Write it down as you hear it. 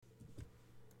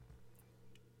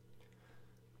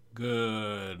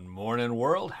Good morning,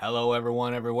 world. Hello,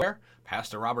 everyone, everywhere.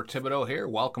 Pastor Robert Thibodeau here.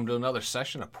 Welcome to another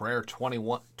session of Prayer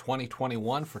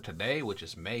 2021 for today, which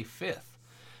is May 5th.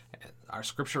 Our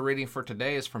scripture reading for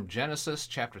today is from Genesis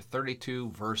chapter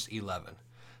 32, verse 11.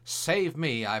 Save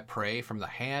me, I pray, from the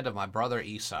hand of my brother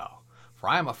Esau, for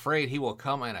I am afraid he will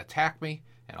come and attack me,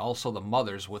 and also the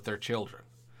mothers with their children.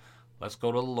 Let's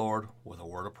go to the Lord with a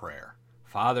word of prayer.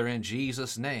 Father, in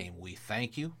Jesus' name, we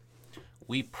thank you.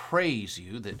 We praise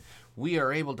you that we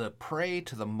are able to pray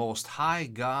to the Most High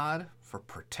God for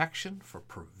protection, for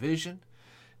provision,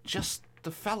 just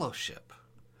the fellowship.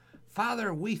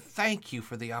 Father, we thank you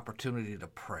for the opportunity to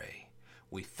pray.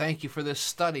 We thank you for this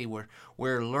study where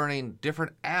we're learning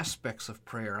different aspects of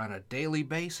prayer on a daily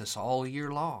basis all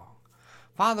year long.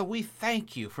 Father, we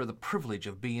thank you for the privilege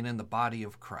of being in the body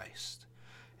of Christ.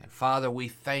 And Father, we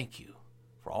thank you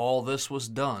for all this was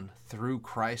done through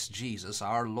Christ Jesus,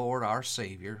 our Lord, our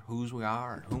Savior, whose we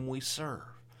are and whom we serve.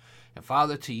 And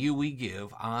Father, to you we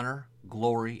give honor,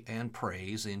 glory, and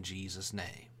praise in Jesus'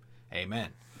 name. Amen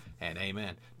and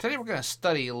amen. Today we're going to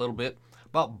study a little bit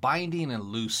about binding and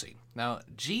loosing. Now,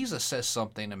 Jesus says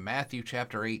something in Matthew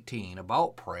chapter 18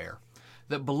 about prayer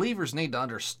that believers need to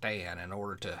understand in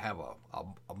order to have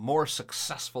a more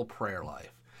successful prayer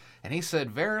life. And he said,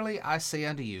 "Verily I say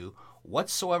unto you,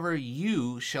 whatsoever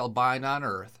you shall bind on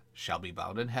earth shall be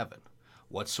bound in heaven.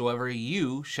 Whatsoever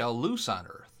you shall loose on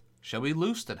earth shall be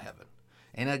loosed in heaven.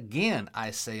 And again I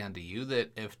say unto you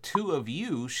that if two of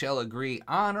you shall agree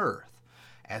on earth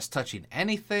as touching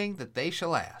anything that they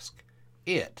shall ask,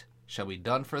 it shall be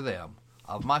done for them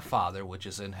of my Father which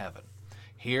is in heaven."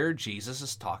 Here Jesus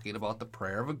is talking about the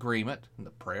prayer of agreement and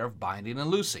the prayer of binding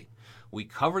and loosing. We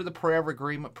covered the prayer of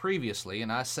agreement previously,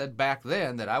 and I said back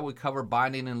then that I would cover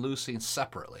binding and loosing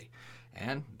separately.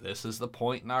 And this is the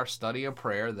point in our study of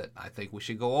prayer that I think we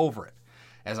should go over it.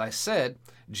 As I said,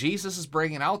 Jesus is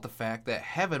bringing out the fact that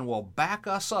heaven will back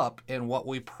us up in what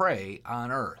we pray on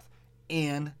earth,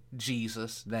 in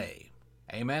Jesus' name.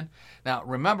 Amen? Now,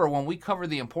 remember, when we covered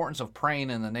the importance of praying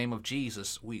in the name of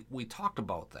Jesus, we talked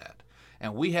about that.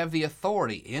 And we have the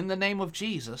authority in the name of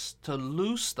Jesus to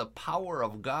loose the power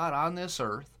of God on this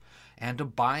earth and to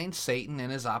bind Satan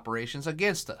and his operations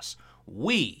against us.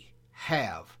 We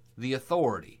have the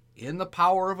authority in the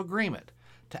power of agreement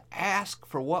to ask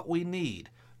for what we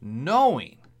need,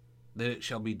 knowing that it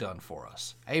shall be done for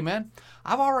us. Amen?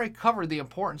 I've already covered the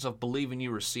importance of believing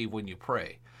you receive when you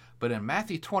pray. But in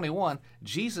Matthew 21,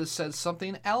 Jesus said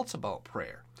something else about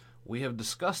prayer. We have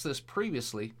discussed this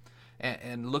previously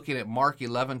and looking at Mark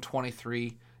 11,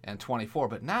 23, and 24.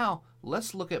 But now,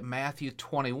 let's look at Matthew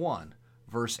 21,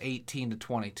 verse 18 to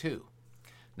 22.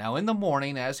 Now in the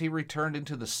morning, as he returned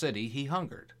into the city, he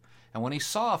hungered. And when he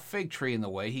saw a fig tree in the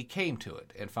way, he came to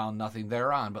it, and found nothing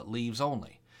thereon but leaves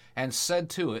only, and said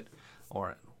to it,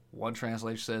 or one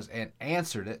translation says, and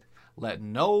answered it, "Let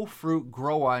no fruit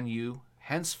grow on you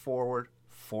henceforward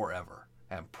forever."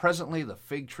 And presently the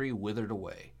fig tree withered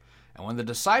away. And when the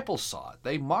disciples saw it,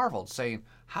 they marveled, saying,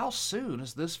 "How soon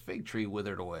is this fig tree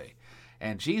withered away?"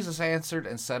 And Jesus answered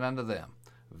and said unto them,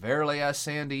 "Verily I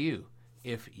say unto you,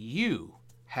 if you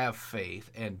have faith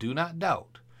and do not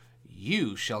doubt,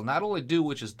 you shall not only do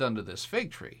which is done to this fig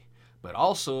tree, but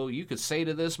also you could say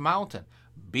to this mountain,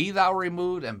 Be thou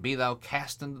removed, and be thou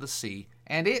cast into the sea,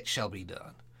 and it shall be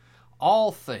done.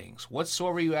 All things,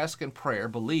 whatsoever you ask in prayer,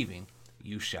 believing,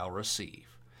 you shall receive."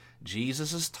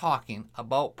 Jesus is talking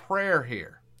about prayer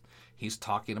here. He's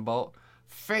talking about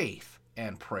faith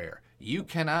and prayer. You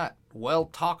cannot,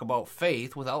 talk about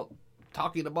faith without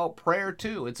talking about prayer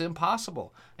too. It's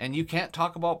impossible. And you can't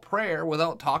talk about prayer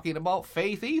without talking about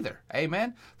faith either.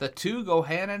 Amen? The two go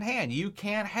hand in hand. You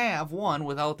can't have one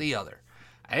without the other.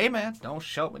 Amen. Don't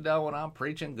shout me down when I'm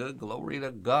preaching. Good glory to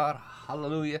God.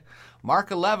 Hallelujah. Mark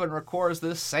 11 records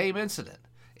this same incident.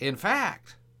 In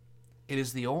fact, it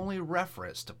is the only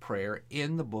reference to prayer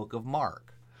in the book of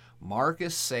Mark. Mark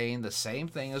is saying the same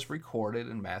thing as recorded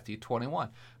in Matthew 21.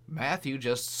 Matthew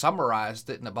just summarized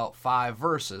it in about 5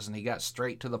 verses, and he got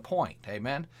straight to the point.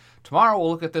 Amen? Tomorrow we'll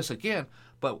look at this again,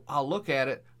 but I'll look at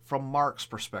it from Mark's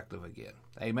perspective again.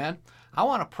 Amen? I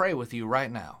want to pray with you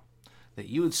right now that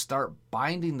you would start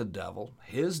binding the devil,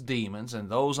 his demons, and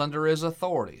those under his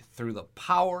authority through the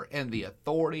power and the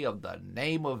authority of the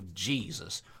name of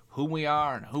Jesus, whom we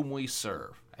are and whom we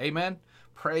serve. Amen?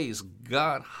 Praise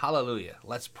God. Hallelujah.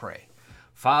 Let's pray.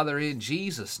 Father, in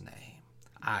Jesus' name,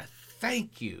 I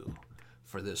thank you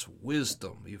for this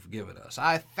wisdom you've given us.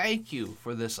 I thank you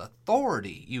for this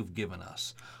authority you've given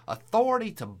us.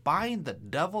 Authority to bind the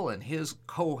devil and his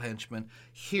co-henchmen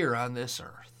here on this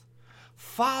earth.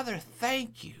 Father,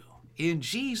 thank you in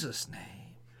Jesus' name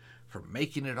for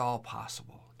making it all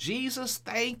possible. Jesus,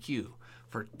 thank you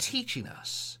for teaching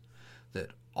us that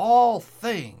all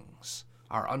things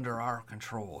are under our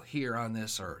control here on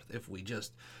this earth. If we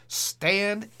just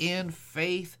stand in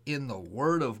faith in the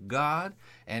Word of God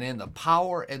and in the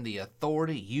power and the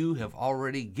authority you have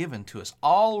already given to us.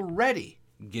 Already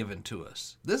given to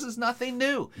us. This is nothing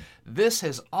new. This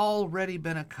has already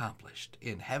been accomplished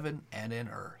in heaven and in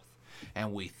earth.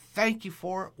 And we thank you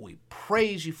for it. We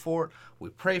praise you for it. We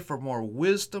pray for more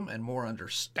wisdom and more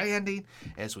understanding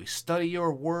as we study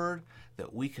your word,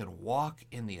 that we can walk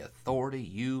in the authority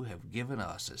you have given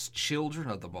us as children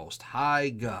of the Most High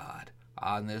God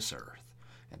on this earth.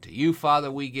 And to you, Father,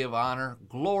 we give honor,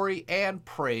 glory, and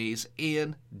praise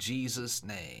in Jesus'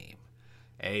 name.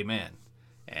 Amen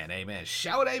and amen.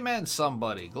 Shout amen,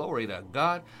 somebody. Glory to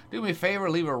God. Do me a favor,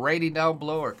 leave a rating down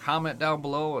below or comment down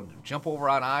below, and jump over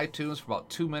on iTunes for about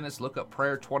 2 minutes. Look up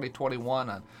Prayer 2021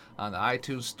 on the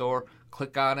iTunes store.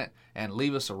 Click on it and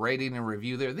leave us a rating and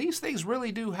review there. These things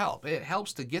really do help. It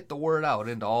helps to get the word out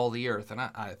into all the earth. And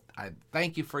I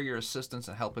thank you for your assistance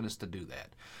in helping us to do that.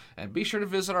 And be sure to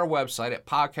visit our website at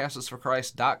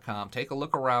podcastsforchrist.com. Take a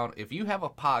look around. If you have a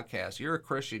podcast, you're a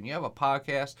Christian, you have a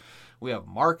podcast, we have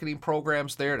marketing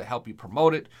programs there to help you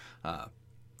promote it.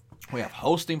 We have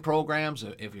hosting programs.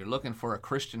 If you're looking for a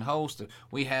Christian host,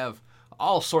 we have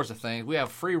all sorts of things. We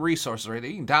have free resources right there.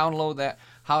 You can download that,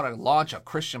 how to launch a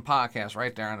Christian podcast,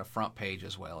 right there on the front page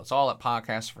as well. It's all at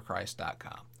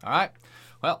podcastsforchrist.com. All right?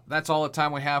 Well, that's all the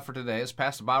time we have for today. This is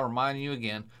Pastor Bob reminding you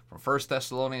again from 1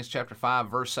 Thessalonians chapter 5,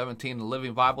 verse 17, the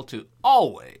Living Bible, to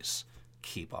always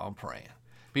keep on praying.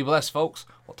 Be blessed, folks.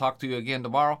 We'll talk to you again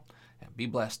tomorrow, and be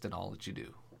blessed in all that you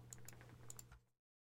do.